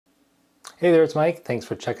Hey there, it's Mike. Thanks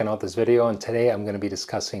for checking out this video, and today I'm going to be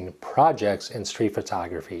discussing projects in street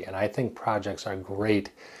photography. And I think projects are great,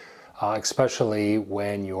 especially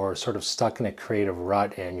when you're sort of stuck in a creative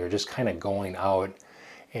rut and you're just kind of going out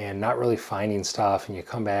and not really finding stuff, and you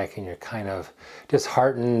come back and you're kind of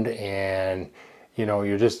disheartened, and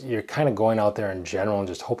you're kind of going out there in general and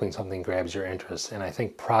just hoping something grabs your interest. And I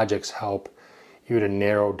think projects help you to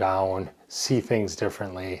narrow down, see things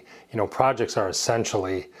differently. Projects are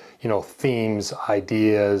essentially, themes,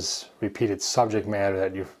 ideas, repeated subject matter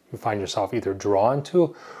that you find yourself either drawn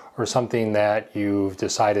to or something that you've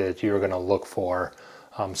decided that you're going to look for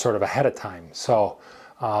sort of ahead of time. So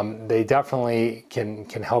they definitely can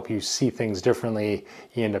help you see things differently.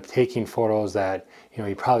 You end up taking photos that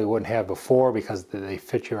you probably wouldn't have before because they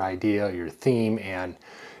fit your idea, your theme, and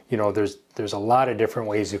there's a lot of different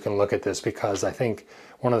ways you can look at this, because I think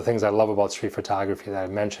one of the things I love about street photography that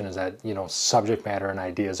I've mentioned is that subject matter and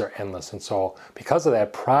ideas are endless. And so because of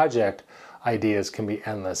that, project ideas can be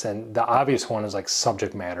endless. And the obvious one is like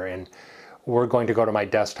subject matter. And we're going to go to my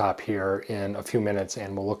desktop here in a few minutes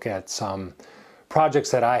and we'll look at some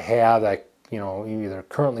projects that I have that either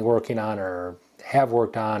currently working on or have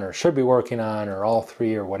worked on or should be working on, or all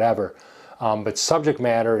three or whatever. But subject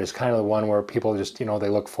matter is kind of the one where people just, they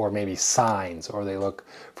look for maybe signs, or they look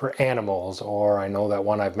for animals, or I know that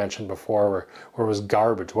one I've mentioned before where it was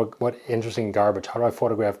garbage. What interesting garbage? How do I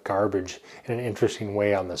photograph garbage in an interesting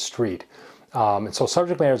way on the street? And so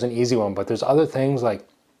subject matter is an easy one, but there's other things like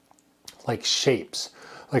shapes.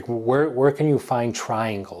 Like where can you find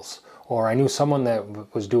triangles? Or I knew someone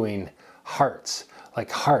that was doing hearts. Like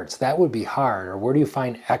hearts, that would be hard. Or where do you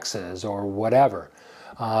find X's or whatever?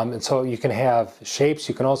 And so you can have shapes,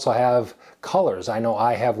 you can also have colors. I know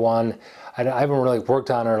I have one, I haven't really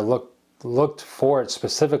worked on it or looked for it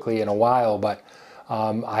specifically in a while, but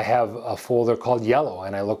I have a folder called yellow,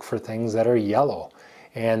 and I look for things that are yellow.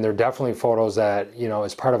 And they're definitely photos that,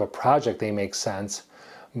 as part of a project, they make sense,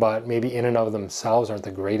 but maybe in and of themselves aren't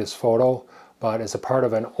the greatest photo, but as a part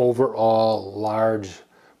of an overall large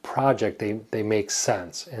project, they make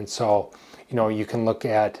sense. And so, you can look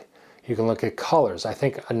at colors. I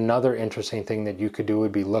think another interesting thing that you could do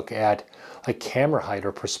would be look at like camera height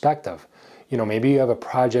or perspective. Maybe you have a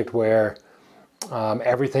project where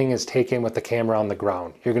everything is taken with the camera on the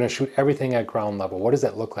ground. You're going to shoot everything at ground level. What does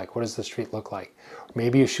that look like? What does the street look like?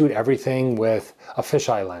 Maybe you shoot everything with a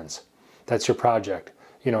fisheye lens. That's your project.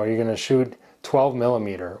 You're going to shoot 12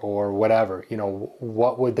 millimeter or whatever.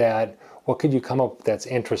 What could you come up with that's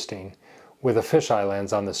interesting with a fisheye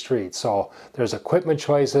lens on the street? So there's equipment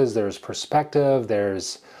choices, there's perspective,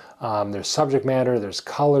 there's subject matter, there's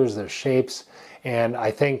colors, there's shapes, and I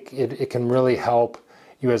think it can really help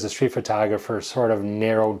you as a street photographer sort of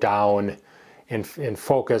narrow down and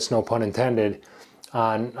focus, no pun intended,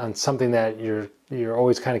 on something that you're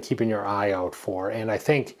always kind of keeping your eye out for. And I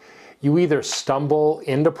think you either stumble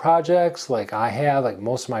into projects like I have, like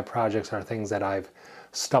most of my projects are things that I've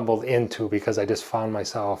stumbled into because I just found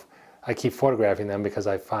myself, I keep photographing them because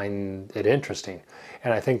I find it interesting.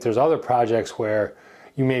 And I think there's other projects where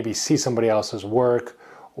you maybe see somebody else's work,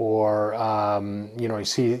 or you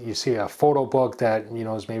see a photo book that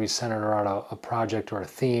is maybe centered around a project or a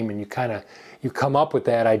theme, and you come up with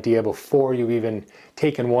that idea before you've even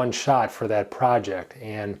taken one shot for that project.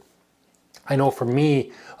 And I know for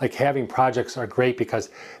me, like having projects are great because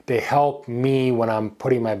they help me when I'm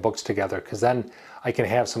putting my books together, because then I can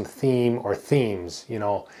have some theme or themes.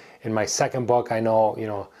 In my second book, I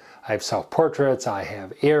know, I have self-portraits, I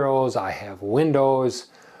have arrows, I have windows,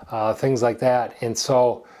 things like that. And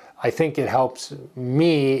so I think it helps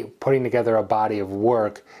me putting together a body of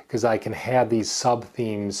work because I can have these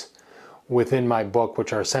sub-themes within my book,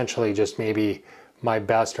 which are essentially just maybe my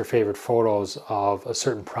best or favorite photos of a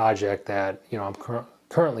certain project that I'm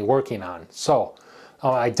currently working on. So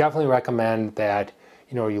I definitely recommend that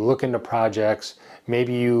you look into projects.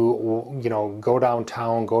 Maybe you go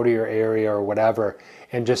downtown, go to your area or whatever,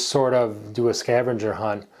 and just sort of do a scavenger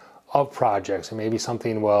hunt of projects, and maybe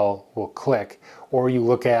something will click. Or you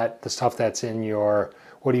look at the stuff that's in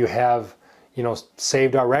what do you have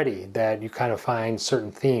saved already, that you kind of find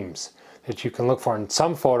certain themes that you can look for. And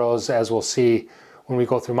some photos, as we'll see when we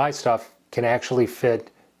go through my stuff, can actually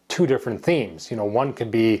fit two different themes. One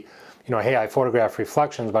could be, hey, I photograph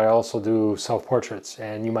reflections, but I also do self-portraits,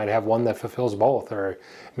 and you might have one that fulfills both. Or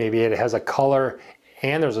maybe it has a color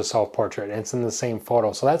and there's a self-portrait and it's in the same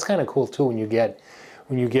photo. So that's kind of cool too, when you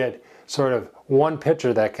get sort of one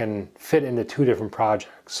picture that can fit into two different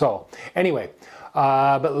projects. So anyway,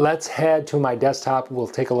 But let's head to my desktop. We'll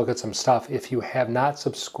take a look at some stuff. If you have not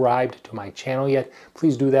subscribed to my channel yet,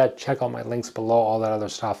 please do that. Check out my links below, all that other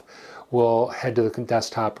stuff. We'll head to the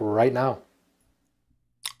desktop right now.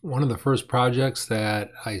 One of the first projects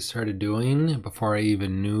that I started doing before I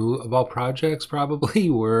even knew about projects probably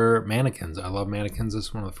were mannequins. I love mannequins. This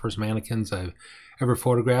is one of the first mannequins I've ever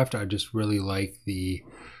photographed. I just really like the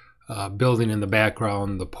building in the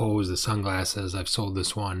background, the pose, the sunglasses. I've sold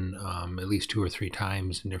this one at least 2 or 3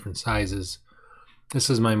 times in different sizes. This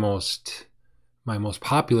is my most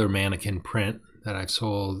popular mannequin print that I've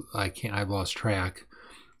sold. I've lost track.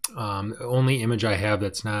 The only image I have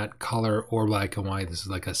that's not color or black and white, this is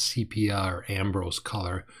like a sepia or ambrose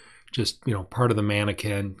color. Just, you know, part of the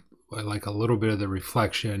mannequin. I like a little bit of the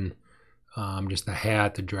reflection. Just the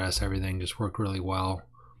hat, the dress, everything just worked really well.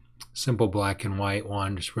 Simple black and white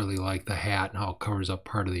one. Just really like the hat and how it covers up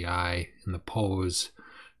part of the eye and the pose.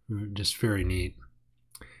 Just very neat.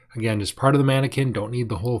 Again, just part of the mannequin. Don't need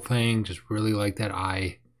the whole thing. Just really like that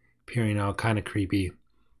eye peering out. Kind of creepy.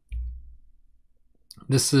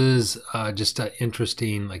 This is just an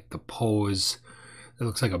interesting, like the pose. It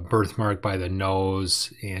looks like a birthmark by the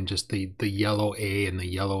nose and just the yellow A and the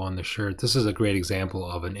yellow on the shirt. This is a great example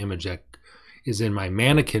of an image that is in my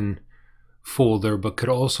mannequin folder, but could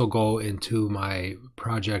also go into my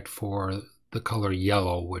project for the color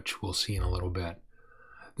yellow, which we'll see in a little bit.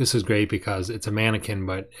 This is great because it's a mannequin,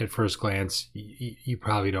 but at first glance, you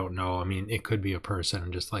probably don't know. I mean, it could be a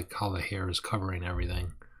person, just like how the hair is covering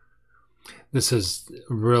everything. This is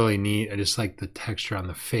really neat. I just like the texture on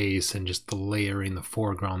the face and just the layering, the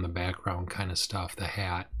foreground, the background kind of stuff, the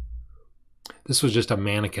hat. This was just a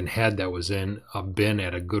mannequin head that was in a bin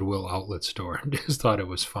at a Goodwill outlet store. Just thought it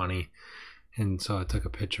was funny. And so I took a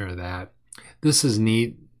picture of that. This is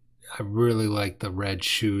neat. I really like the red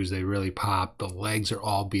shoes. They really pop. The legs are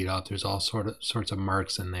all beat up. There's all sorts of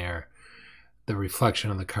marks in there. The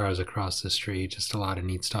reflection of the cars across the street. Just a lot of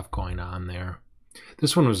neat stuff going on there.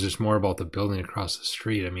 This one was just more about the building across the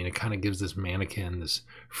street. I mean, it kind of gives this mannequin this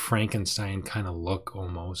Frankenstein kind of look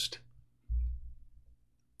almost.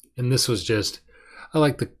 And this was just, I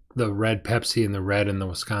like the red Pepsi and the red in the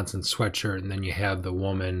Wisconsin sweatshirt. And then you have the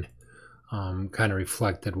woman kind of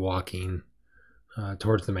reflected walking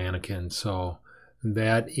towards the mannequin. So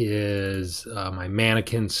that is my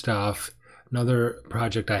mannequin stuff. Another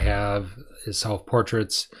project I have is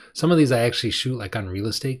self-portraits. Some of these I actually shoot like on real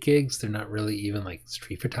estate gigs. They're not really even like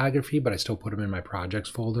street photography, but I still put them in my projects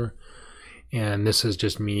folder. And this is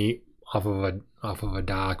just me off of a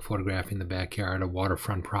dock photographing the backyard, a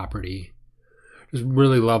waterfront property. Just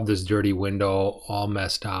really love this dirty window, all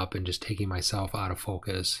messed up, and just taking myself out of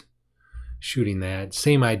focus, shooting that.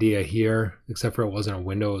 Same idea here, except for it wasn't a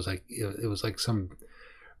window. It was like some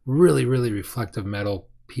really, really reflective metal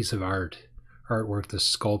piece of artwork, the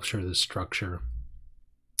sculpture, the structure.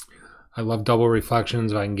 I love double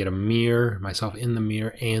reflections. If I can get a mirror, myself in the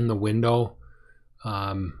mirror and the window,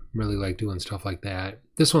 really like doing stuff like that.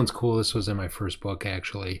 This one's cool. This was in my first book,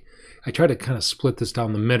 actually. I try to kind of split this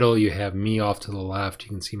down the middle. You have me off to the left. You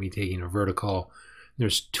can see me taking a vertical.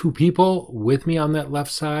 There's 2 people with me on that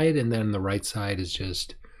left side, and then the right side is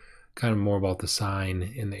just kind of more about the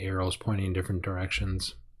sign and the arrows pointing in different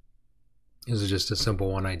directions. This is just a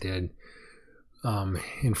simple one I did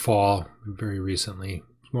in fall very recently.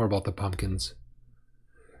 It's more about the pumpkins.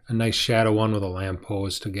 A nice shadow one with a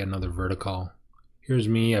lamppost to get another vertical. Here's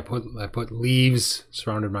me. I put leaves,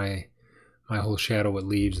 surrounded my whole shadow with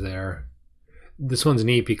leaves there. This one's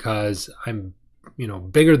neat because I'm, you know,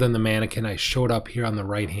 bigger than the mannequin. I showed up here on the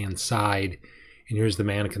right hand side, and here's the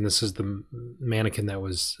mannequin. This is the mannequin that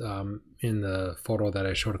was in the photo that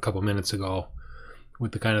I showed a couple minutes ago,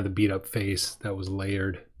 with the kind of the beat up face that was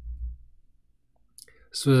layered.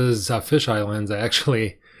 This was a fisheye lens. I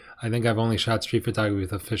think I've only shot street photography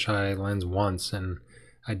with a fisheye lens once, and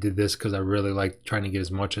I did this because I really liked trying to get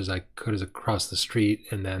as much as I could as across the street,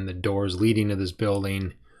 and then the doors leading to this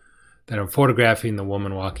building that I'm photographing the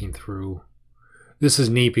woman walking through. This is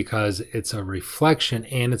neat because it's a reflection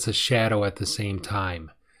and it's a shadow at the same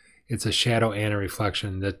time. It's a shadow and a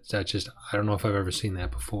reflection. That just, I don't know if I've ever seen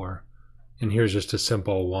that before. And here's just a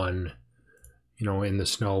simple one, you know, in the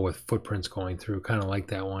snow with footprints going through. Kind of like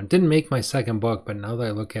that one. Didn't make my second book, but now that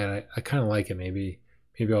I look at it, I kind of like it. Maybe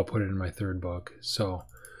I'll put it in my third book. So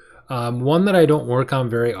one that I don't work on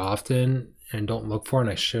very often and don't look for,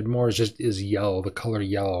 and I should more, is yellow, the color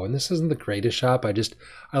yellow. And this isn't the greatest shot.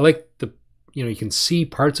 I like the, you know, you can see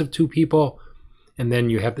parts of 2 people, and then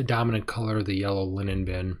you have the dominant color, the yellow linen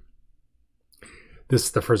bin.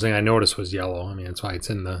 The first thing I noticed was yellow. I mean, that's why it's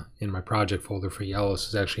in my project folder for yellow. This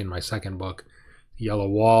is actually in my second book. Yellow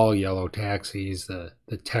wall, yellow taxis, the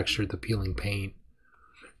texture, the peeling paint.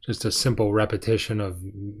 Just a simple repetition of,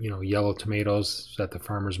 yellow tomatoes at the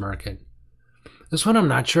farmer's market. This one I'm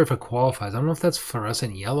not sure if it qualifies. I don't know if that's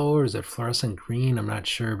fluorescent yellow or is it fluorescent green. I'm not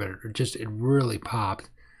sure, but it really popped.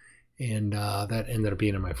 And that ended up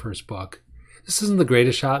being in my first book. This isn't the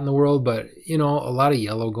greatest shot in the world, but, a lot of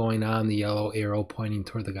yellow going on, the yellow arrow pointing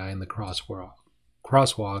toward the guy in the crosswalk,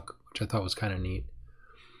 which I thought was kind of neat.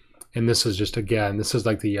 And this is just, again, this is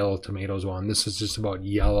like the yellow tomatoes one. This is just about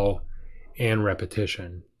yellow and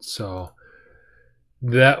repetition. So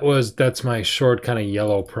that's my short kind of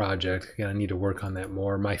yellow project. Again, I need to work on that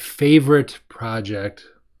more. My favorite project,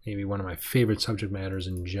 maybe one of my favorite subject matters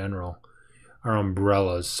in general, are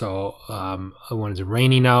umbrellas. So when it's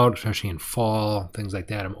raining out, especially in fall, things like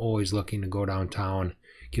that, I'm always looking to go downtown,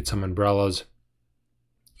 get some umbrellas.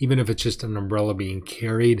 Even if it's just an umbrella being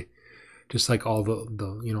carried, just like all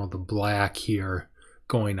the black here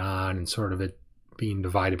going on and sort of it being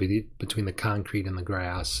divided between the concrete and the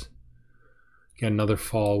grass. Again, another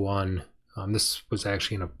fall one. This was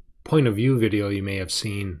actually in a point of view video you may have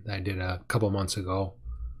seen that I did a couple months ago.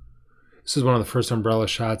 This is one of the first umbrella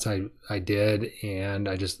shots I did, and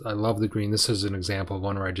I love the green. This is an example of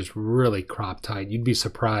one where I just really cropped tight. You'd be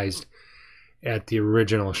surprised at the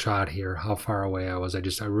original shot here how far away I was.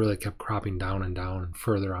 I really kept cropping down and down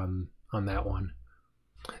further on that one.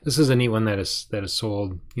 This is a neat one that is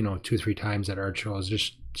sold 2-3 times at art shows.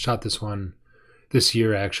 Just shot this one this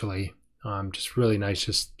year actually. Just really nice,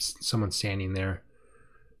 just someone standing there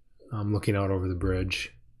looking out over the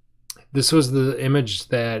bridge. This was the image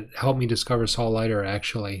that helped me discover Saul Leiter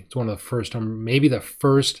actually. It's one of the first, maybe the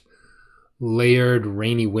first layered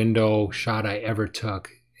rainy window shot I ever took,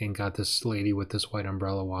 and got this lady with this white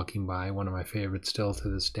umbrella walking by. One of my favorites still to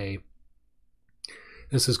this day.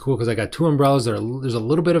 This is cool because I got two umbrellas. There's a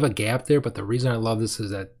little bit of a gap there, but the reason I love this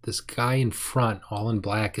is that this guy in front, all in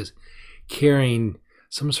black, is carrying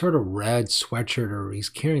some sort of red sweatshirt, or he's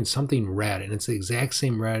carrying something red, and it's the exact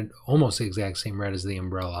same red, almost the exact same red as the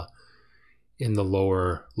umbrella in the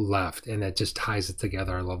lower left, and that just ties it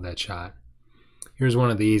together. I love that shot. Here's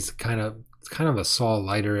one of these, it's kind of a Saul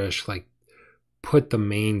Leiter-ish, like put the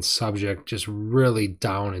main subject just really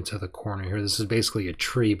down into the corner here. This is basically a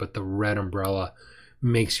tree, but the red umbrella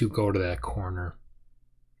makes you go to that corner.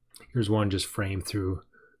 Here's one just framed through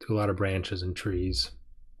a lot of branches and trees.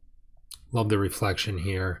 Love the reflection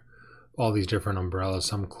here. All these different umbrellas,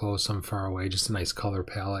 some close, some far away, just a nice color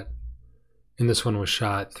palette. And this one was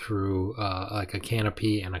shot through like a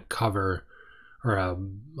canopy and a cover, or a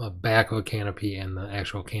back of a canopy and the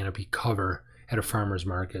actual canopy cover at a farmer's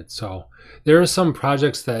market. So there are some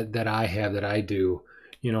projects that I have that I do.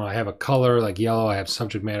 I have a color like yellow, I have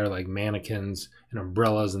subject matter like mannequins and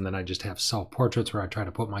umbrellas, and then I just have self-portraits where I try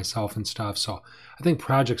to put myself and stuff. So I think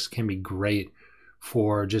projects can be great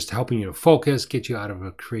for just helping you to focus, get you out of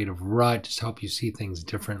a creative rut, just help you see things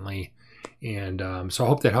differently. And so I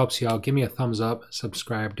hope that helps you out. Give me a thumbs up,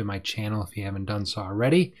 subscribe to my channel if you haven't done so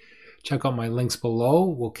already. Check out my links below.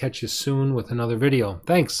 We'll catch you soon with another video.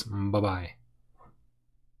 Thanks. Bye-bye.